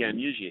moving again.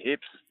 Use your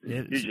hips,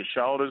 use your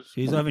shoulders.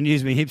 Jeez, I haven't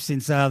used my hips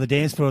since the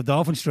dance floor of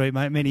Dolphin Street,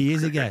 mate, many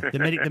years ago.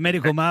 The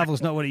medical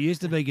marvel's not what it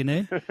used to be,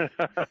 Gannon.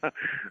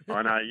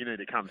 I know. You need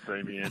to come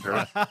see me,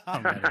 Andrew.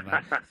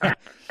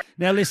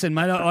 Now, listen,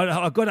 mate,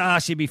 I've got to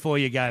ask you before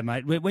you go,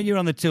 mate. When you're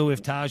on the tour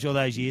with Taj all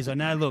those years, I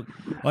know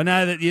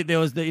that there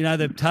was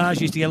the Taj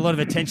used to get a lot of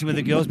attention with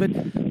the girls, but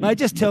mate,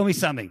 just tell me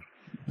something.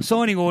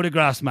 Signing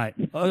autographs, mate.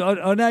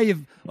 I know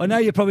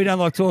you probably don't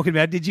like talking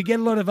about it. Did you get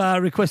a lot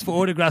of requests for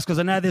autographs? Because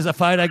I know there's a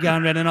photo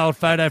going around, an old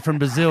photo from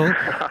Brazil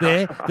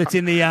there that's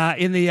in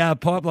the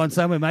pipeline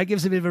somewhere, mate. Give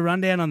us a bit of a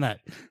rundown on that.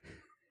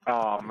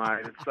 Oh,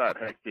 mate, it's that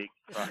hectic.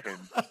 It's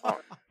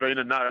been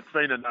a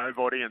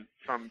nobody, and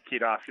some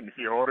kid asking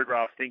for your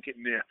autograph, thinking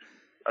they're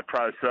a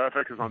pro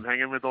surfer because I'm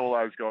hanging with all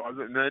those guys,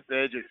 and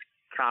they just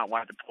can't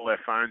wait to pull their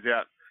phones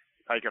out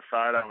take a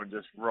photo and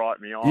just write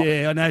me off.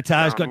 Yeah, I know.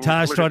 Taj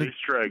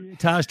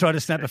tried to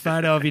snap a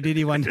photo of you, did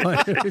he, one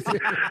time?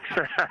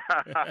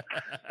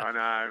 I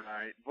know,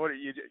 mate. What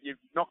you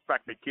knock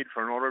back the kid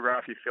for an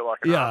autograph, you feel like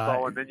an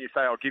asshole, and then you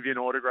say, "I'll give you an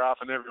autograph,"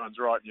 and everyone's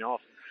writing you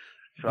off.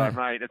 So,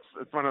 mate, it's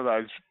one of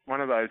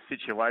those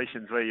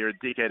situations where you're a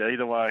dickhead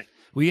either way.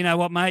 Well, you know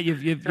what, mate,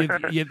 you've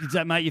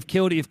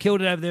killed it. You've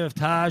killed it over there with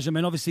Taj. I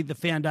mean, obviously the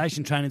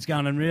foundation training's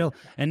going unreal,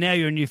 and now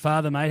you're a new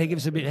father, mate. Give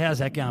us a bit. How's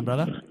that going,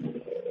 brother?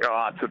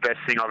 Oh, it's the best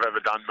thing I've ever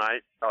done,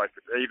 mate. Like,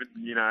 even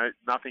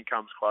nothing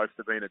comes close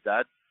to being a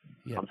dad.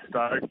 Yep. I'm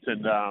stoked,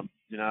 and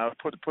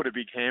put a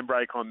big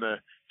handbrake on the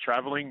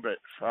travelling, but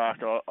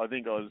fuck, I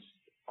think I'm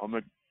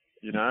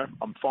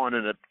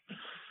finding it.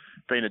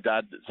 Being a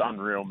dad, it's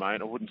unreal,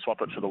 mate. I wouldn't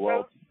swap it for the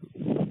world.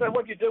 So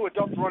what do you do with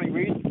Dr. Ronnie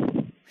Reid?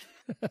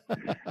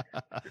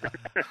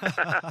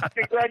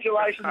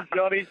 Congratulations,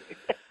 Johnny.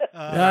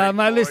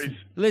 Mate, listen,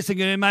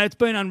 mate, it's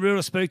been unreal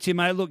to speak to you,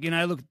 mate. Look,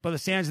 by the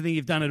sounds of things,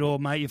 you've done it all,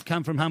 mate. You've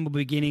come from humble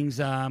beginnings.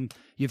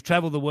 You've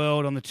travelled the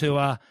world on the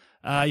tour.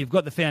 You've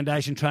got the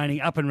foundation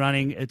training up and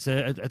running. It's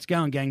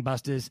going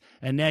gangbusters,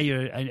 and now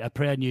you're a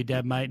proud new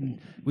dad, mate. And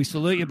we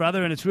salute you,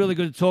 brother, and it's really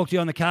good to talk to you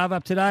on the Carve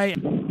Up today.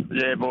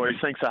 Yeah, boys,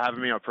 thanks for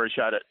having me. I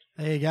appreciate it.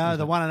 There you go,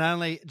 the one and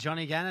only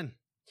Johnny Gannon.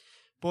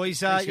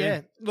 Boys,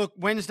 look,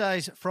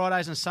 Wednesdays,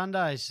 Fridays and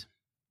Sundays,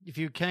 if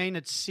you're keen,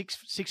 it's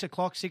 6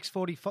 o'clock,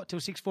 6:45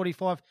 till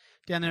 6:45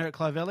 down there at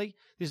Clovelly.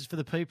 This is for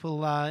the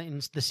people in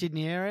the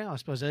Sydney area, I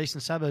suppose the eastern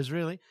suburbs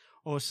really,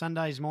 or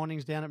Sundays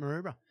mornings down at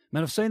Maroubra.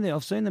 Man, I've seen him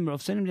down at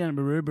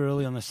Maroubra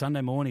early on the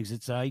Sunday mornings.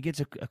 It's he gets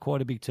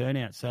quite a big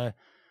turnout, so I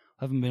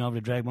haven't been able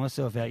to drag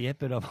myself out yet,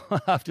 but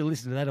after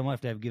listening to that, I might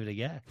have to give it a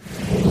go.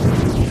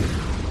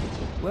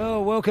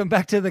 Well, welcome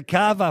back to the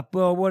Carve Up.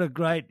 Well, what a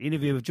great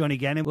interview with Johnny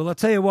Gannon. Well, I'll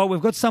tell you what,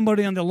 we've got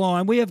somebody on the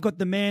line. We have got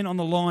the man on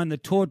the line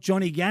that taught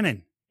Johnny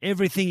Gannon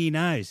everything he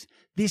knows.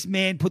 This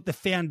man put the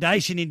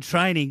foundation in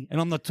training, and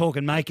I'm not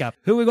talking makeup.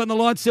 Who we got on the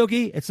line,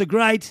 Silky? It's the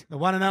great, the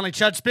one and only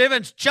Chud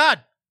Spivens.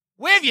 Chud,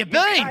 where have you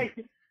been?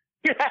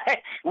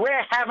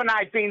 Where haven't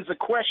I been is the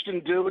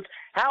question, dude.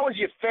 How was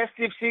your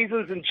festive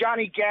seasons? And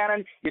Johnny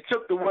Gannon, you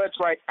took the words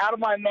right out of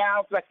my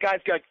mouth. That guy's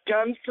got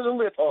guns to the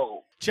lip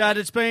hole. Chud,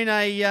 it's been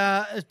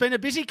a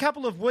busy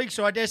couple of weeks,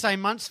 or I dare say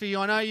months for you.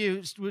 I know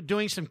you were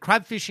doing some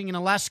crab fishing in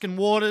Alaskan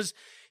waters.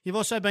 You've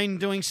also been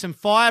doing some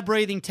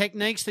fire-breathing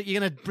techniques that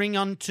you're going to bring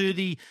on to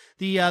the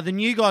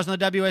new guys on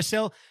the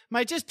WSL.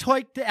 Mate, just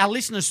talk our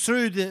listeners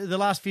through the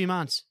last few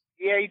months.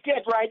 Yeah, you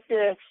did right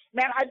there.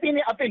 Man, I've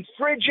been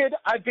frigid.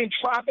 I've been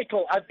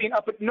tropical. I've been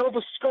up at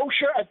Nova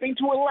Scotia. I've been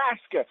to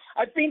Alaska.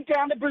 I've been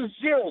down to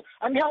Brazil.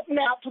 I'm helping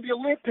out for the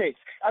Olympics.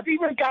 I've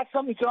even got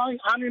something going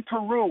on in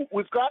Peru.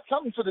 We've got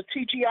something for the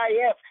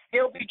TGIF,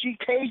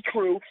 LBGK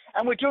crew,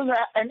 and we're doing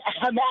an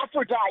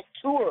hermaphrodite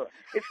tour.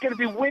 It's going to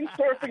be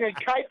windsurfing and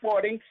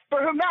kiteboarding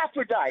for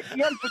hermaphrodites,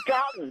 the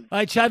unforgotten.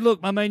 Hey, Chud, look,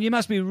 I mean, you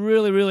must be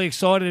really, really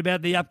excited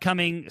about the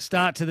upcoming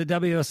start to the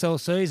WSL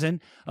season.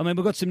 I mean,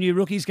 we've got some new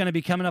rookies going to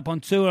be coming up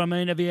on tour. I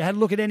mean, have you had a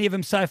look at any of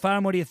them so far,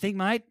 and what do you think,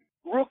 mate?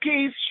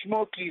 Rookies,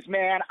 schmookies,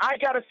 man. I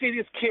got to see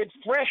this kid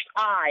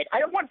fresh-eyed. I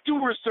don't want to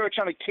do research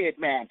on a kid,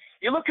 man.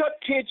 You look up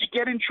kids, you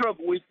get in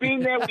trouble. We've been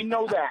there. We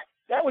know that.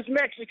 That was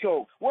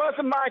Mexico.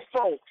 Wasn't my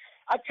fault.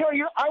 I tell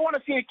you, I want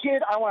to see a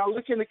kid. I want to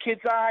look in the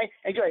kid's eye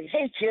and go,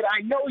 hey, kid,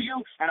 I know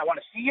you, and I want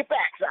to see your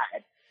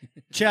backside.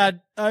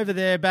 Chud, over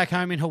there back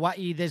home in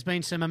Hawaii, there's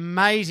been some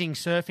amazing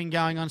surfing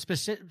going on,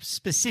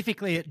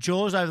 specifically at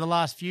Jaws over the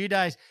last few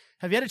days.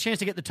 Have you had a chance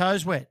to get the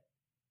toes wet?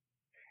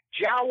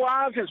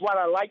 Jawas is what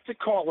I like to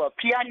call her.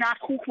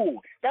 Pianakuku.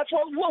 That's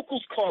what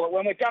locals call it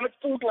when we're down at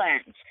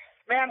Foodlands.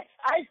 Man,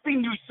 I've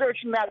been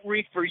researching that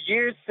reef for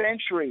years,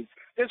 centuries.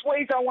 There's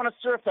ways I want to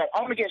surf that.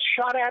 I want to get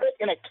shot at it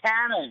in a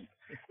cannon.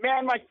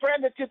 Man, my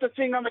friend that did the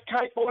thing on the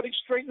kiteboarding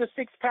straight in the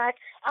six-pack,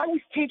 I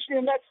was teaching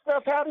him that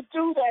stuff, how to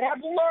do that, how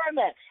to learn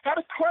that, how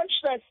to crunch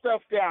that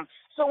stuff down.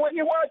 So when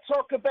you want to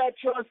talk about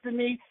Jaws to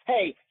me,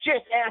 hey,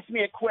 just ask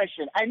me a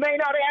question. I may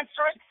not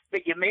answer it,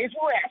 but you may as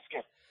well ask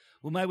it.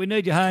 Well, mate, we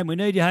need you home. We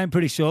need you home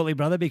pretty shortly,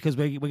 brother, because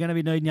we're going to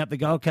be needing you up the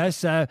Gold Coast.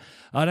 So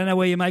I don't know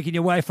where you're making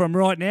your way from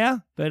right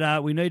now,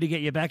 but we need to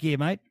get you back here,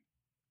 mate.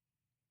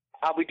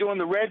 I'll be doing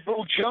the Red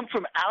Bull jump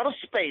from outer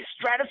space,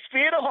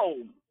 stratosphere to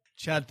home.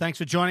 Chud, thanks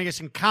for joining us,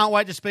 and can't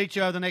wait to speak to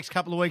you over the next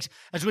couple of weeks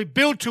as we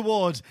build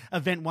towards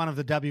Event 1 of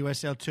the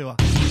WSL Tour.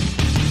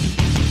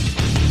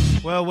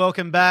 Well,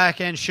 welcome back,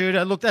 and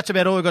Shooter. Look, that's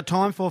about all we've got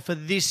time for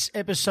this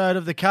episode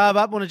of the Carve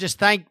Up. I want to just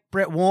thank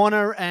Brett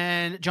Warner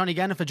and Johnny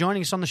Gannon for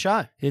joining us on the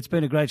show. It's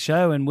been a great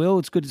show, and Will,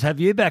 it's good to have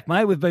you back,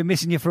 mate. We've been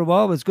missing you for a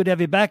while, but it's good to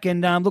have you back,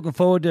 and I'm looking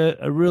forward to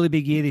a really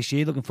big year this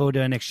year. Looking forward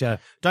to our next show.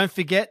 Don't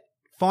forget,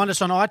 find us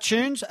on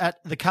iTunes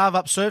at the Carve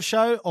Up Surf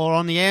Show, or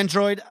on the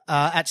Android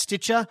at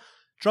Stitcher.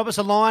 Drop us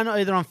a line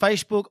either on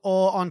Facebook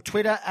or on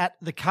Twitter at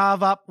the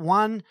Carve Up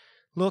 1.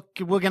 Look,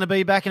 we're going to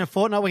be back in a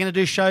fortnight. We're going to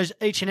do shows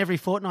each and every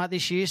fortnight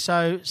this year,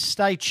 so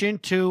stay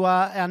tuned to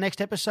our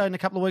next episode in a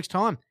couple of weeks'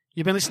 time.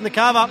 You've been listening to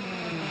Carve Up.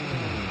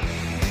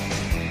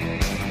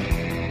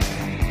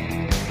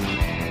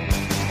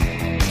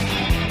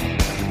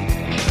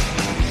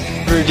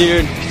 snapper,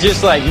 dude.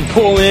 Just like you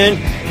pull in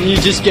and you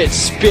just get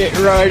spit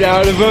right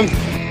out of them.